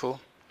fearful,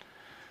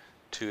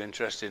 too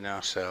interested in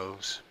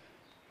ourselves,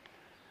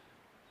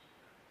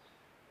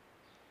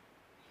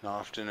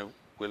 not often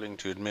willing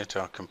to admit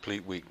our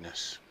complete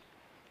weakness.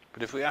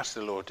 But if we ask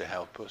the Lord to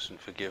help us and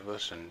forgive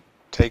us and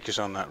take us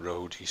on that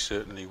road, he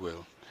certainly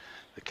will.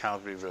 The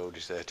Calvary road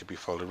is there to be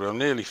followed. Well, I'm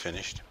nearly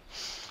finished.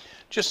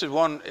 Just as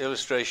one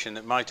illustration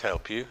that might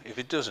help you. If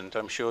it doesn't,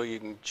 I'm sure you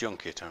can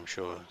junk it. I'm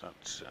sure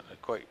that's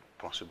quite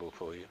possible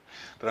for you.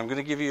 But I'm going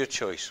to give you a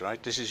choice,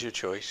 right? This is your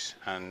choice.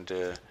 And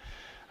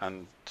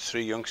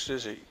three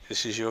youngsters,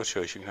 this is your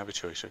choice. You can have a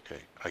choice,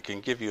 okay. I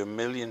can give you £1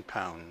 million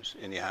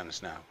in your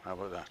hands now. How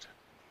about that?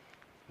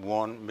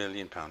 £1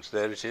 million.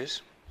 There it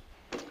is.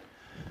 £1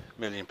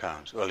 million.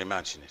 Well,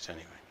 imagine it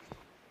anyway.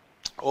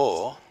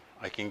 Or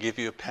I can give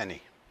you a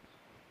penny.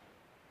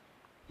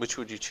 Which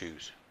would you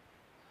choose?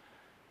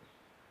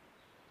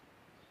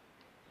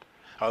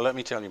 Oh, let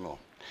me tell you more.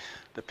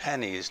 The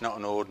penny is not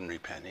an ordinary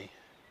penny.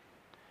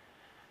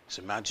 It's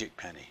a magic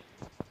penny.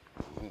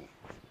 Ooh.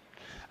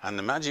 And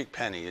the magic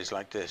penny is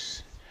like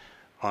this.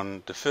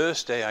 On the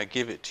first day I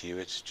give it to you,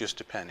 it's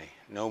just a penny.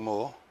 No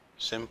more.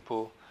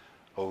 Simple,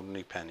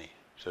 ordinary penny.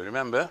 So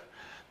remember,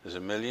 there's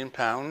 £1 million,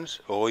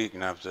 or you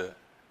can have the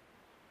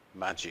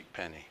magic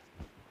penny.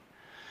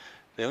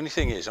 The only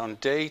thing is, on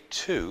day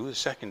 2, the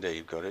second day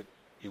you've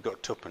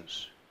got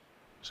twopence.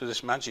 So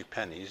this magic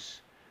penny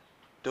is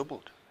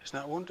doubled. Isn't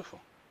that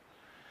wonderful?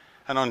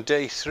 And on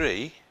day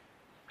 3,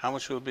 how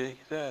much will be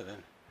there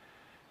then?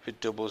 If it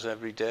doubles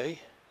every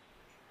day.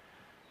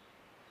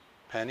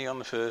 Penny on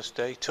the first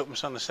day,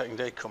 twopence on the second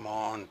day. Come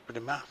on, bit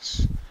of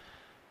maths.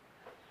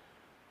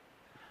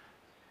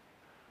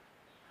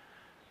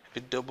 If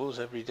it doubles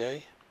every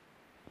day,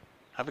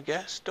 have a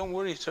guess. Don't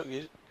worry,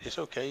 it's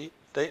okay.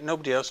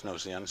 Nobody else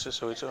knows the answer,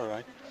 so it's all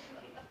right.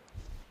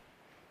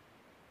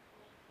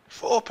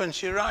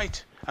 4p, you're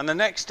right. And the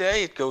next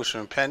day it goes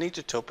from a penny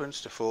to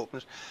twopence to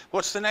 4p.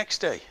 What's the next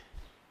day?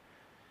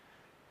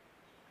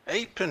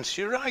 8p,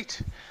 you're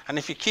right. And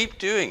if you keep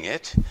doing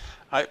it,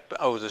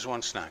 there's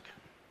one snag.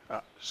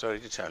 Sorry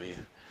to tell you.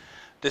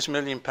 This £1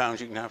 million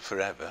you can have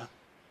forever,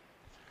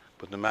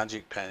 but the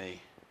magic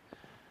penny,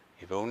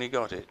 you've only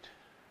got it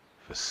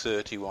for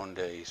 31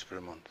 days for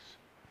a month.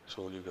 That's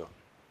all you've got.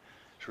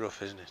 It's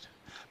rough, isn't it?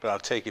 But I'll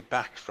take it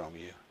back from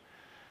you,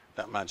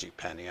 that magic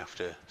penny,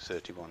 after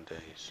 31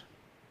 days.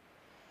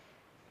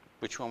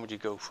 Which one would you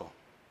go for?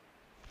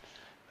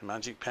 The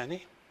magic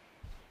penny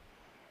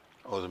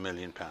or the £1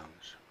 million?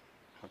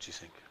 What do you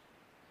think?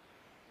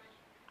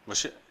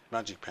 Was it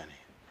magic penny?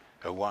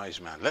 A wise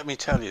man. Let me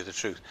tell you the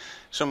truth.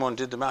 Someone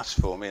did the maths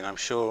for me, and I'm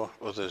sure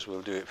others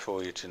will do it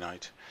for you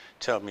tonight.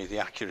 Tell me the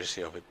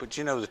accuracy of it. But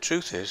you know, the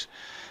truth is,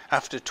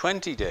 after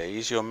 20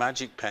 days, your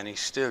magic penny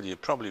still,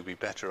 you'd probably be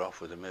better off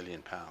with £1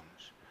 million.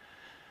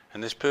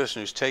 And this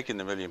person who's taken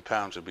the £1 million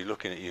will be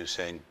looking at you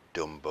saying,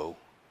 Dumbo,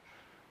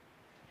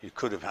 you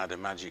could have had a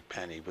magic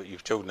penny, but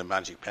you've chosen a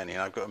magic penny,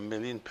 and I've got £1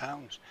 million.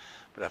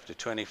 But after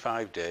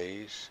 25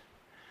 days,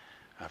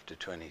 after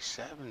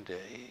 27 days,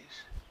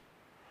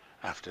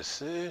 after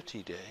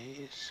 30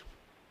 days,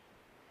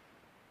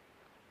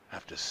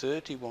 after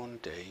 31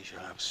 days,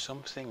 you'll have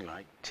something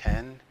like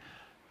 £10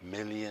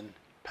 million.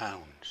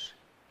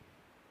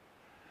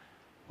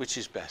 Which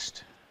is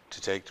best, to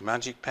take the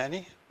magic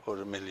penny or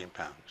the £1 million?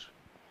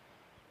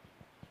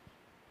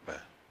 Well,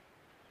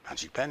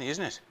 magic penny,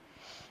 isn't it?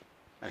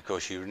 And of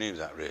course you knew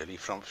that really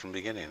from the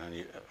beginning,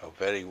 and a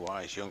very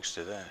wise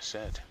youngster there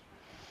said,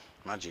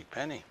 magic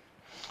penny.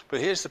 But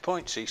here's the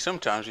point, see,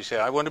 sometimes we say,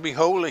 I want to be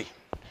holy.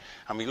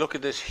 And we look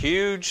at this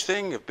huge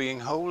thing of being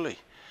holy.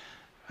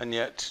 And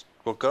yet,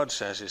 what God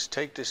says is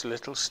take this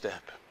little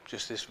step,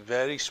 just this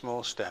very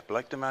small step,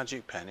 like the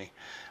magic penny,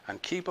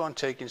 and keep on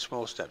taking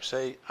small steps.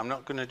 Say, I'm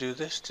not going to do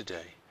this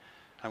today.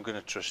 I'm going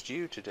to trust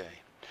you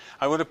today.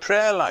 I want a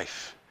prayer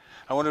life.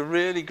 I want a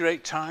really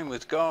great time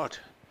with God.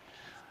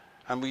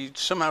 And we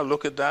somehow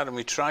look at that and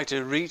we try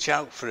to reach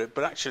out for it.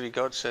 But actually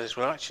God says,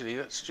 well, actually,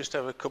 let's just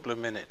have a couple of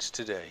minutes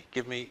today.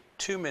 Give me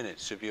 2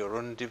 minutes of your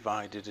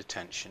undivided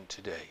attention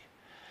today.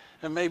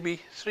 And maybe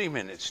 3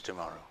 minutes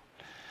tomorrow.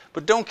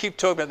 But don't keep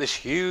talking about this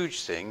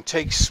huge thing.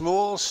 Take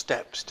small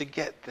steps to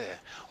get there.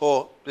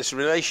 Or this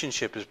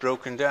relationship is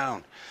broken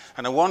down,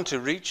 and I want to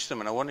reach them,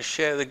 and I want to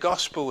share the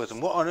gospel with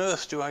them. What on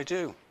earth do I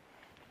do?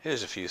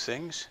 Here's a few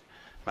things.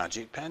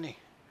 Magic penny.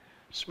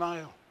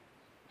 Smile.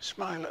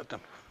 Smile at them.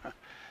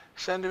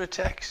 Send them a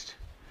text.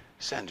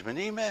 Send them an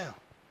email.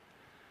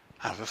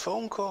 Have a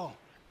phone call.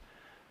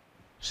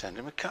 Send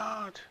them a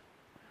card.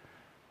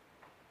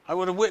 I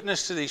want to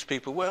witness to these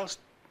people. Well,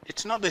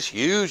 it's not this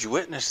huge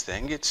witness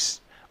thing.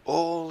 It's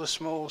all the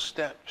small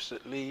steps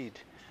that lead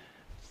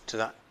to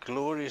that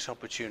glorious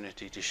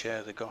opportunity to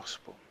share the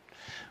gospel.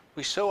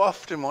 We so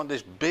often want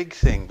this big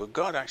thing, but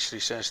God actually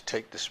says,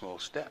 take the small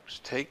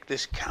steps. Take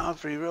this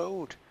Calvary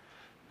road.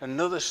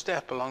 Another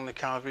step along the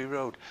Calvary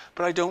road.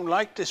 But I don't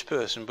like this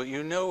person, but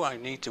you know I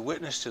need to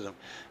witness to them.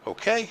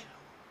 Okay,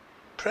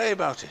 pray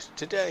about it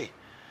today.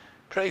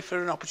 Pray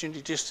for an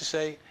opportunity just to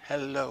say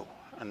hello.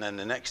 And then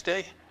the next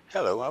day,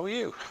 hello, how are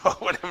you? Or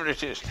whatever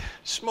it is.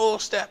 Small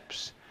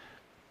steps.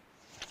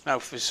 Now,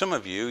 for some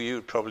of you, you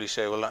would probably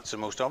say, well, that's the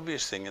most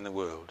obvious thing in the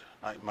world.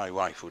 My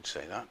wife would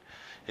say that.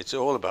 It's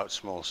all about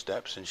small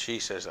steps, and she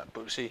says that.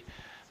 But see,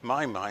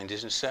 my mind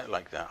isn't set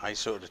like that. I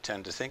sort of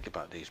tend to think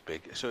about these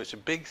big. So it's a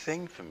big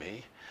thing for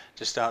me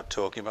to start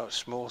talking about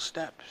small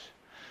steps.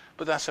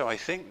 But that's how I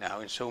think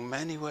now in so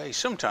many ways.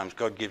 Sometimes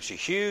God gives you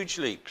huge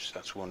leaps.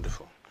 That's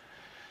wonderful.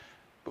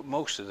 But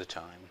most of the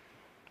time,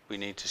 we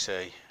need to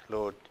say,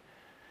 Lord,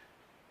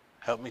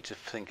 help me to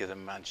think of the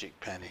magic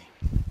penny,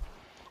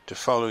 to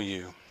follow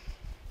you.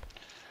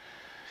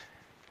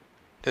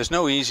 There's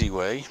no easy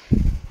way,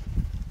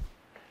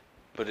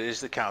 but it is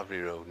the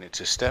Calvary road, and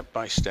it's a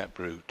step-by-step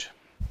route.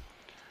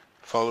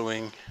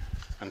 Following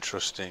and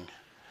trusting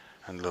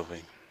and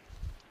loving.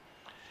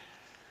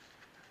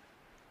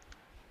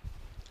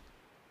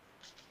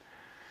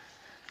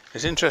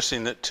 It's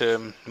interesting that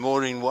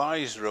Maureen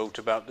Wise wrote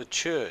about the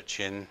church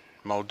in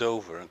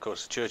Moldova. And of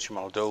course, the church in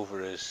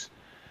Moldova is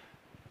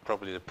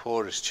probably the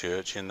poorest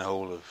church in the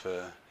whole of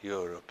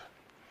Europe.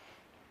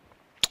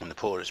 And the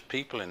poorest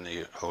people in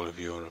the whole of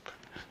Europe.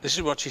 This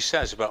is what she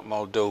says about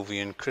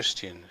Moldovan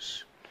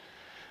Christians.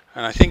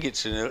 And I think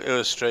it's an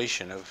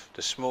illustration of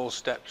the small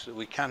steps that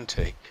we can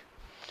take.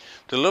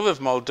 The love of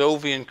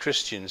Moldovan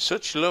Christians,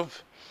 such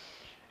love,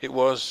 it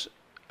was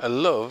a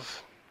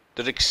love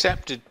that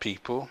accepted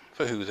people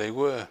for who they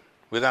were,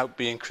 without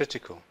being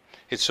critical.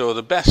 It saw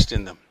the best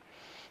in them.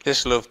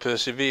 This love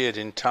persevered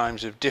in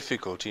times of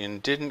difficulty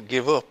and didn't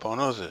give up on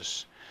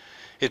others.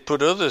 It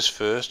put others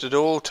first at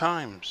all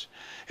times.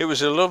 It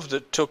was a love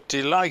that took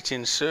delight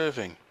in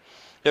serving.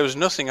 There was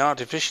nothing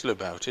artificial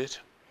about it.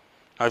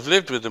 I've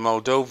lived with the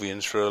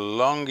Moldovians for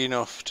long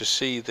enough to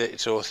see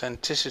its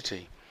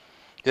authenticity.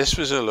 This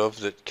was a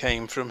love that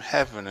came from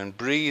heaven and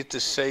breathed the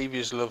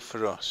Saviour's love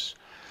for us.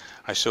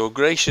 I saw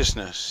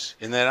graciousness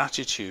in their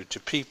attitude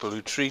to people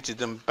who treated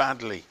them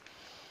badly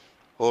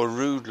or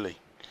rudely.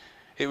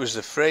 It was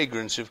the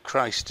fragrance of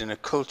Christ in a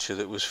culture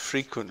that was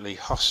frequently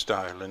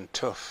hostile and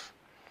tough.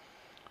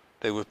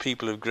 They were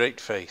people of great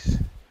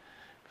faith,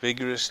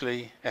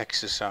 vigorously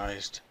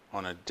exercised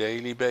on a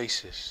daily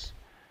basis.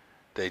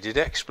 They did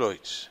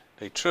exploits.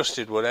 They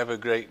trusted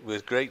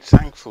with great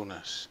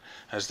thankfulness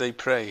as they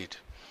prayed.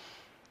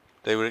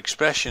 They were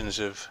expressions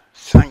of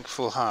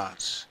thankful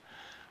hearts,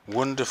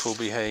 wonderful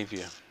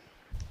behavior.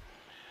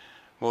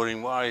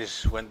 Maureen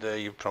Wise went there,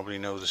 you probably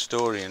know the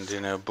story, and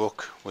in her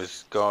book,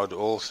 With God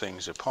All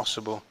Things Are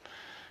Possible,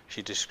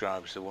 she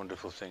describes the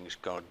wonderful things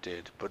God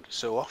did. But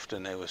so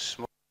often they were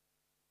small,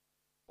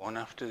 one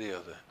after the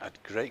other,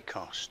 at great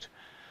cost,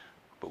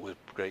 but with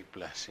great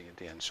blessing at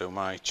the end. So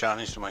my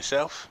challenge to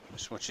myself,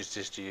 as much as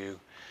it is to you,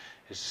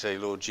 is to say,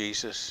 Lord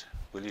Jesus,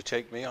 will you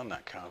take me on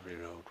that Calvary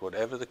road,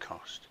 whatever the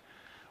cost,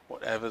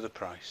 whatever the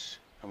price,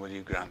 and will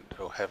you grant,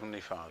 O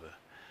Heavenly Father,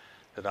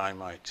 that I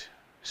might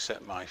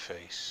set my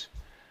face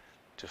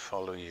to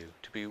follow you,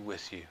 to be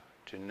with you,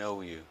 to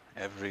know you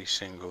every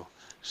single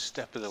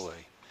step of the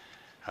way,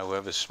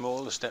 however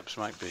small the steps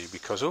might be,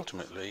 because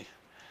ultimately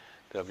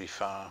there'll be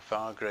far,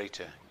 far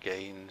greater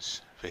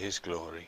gains for his glory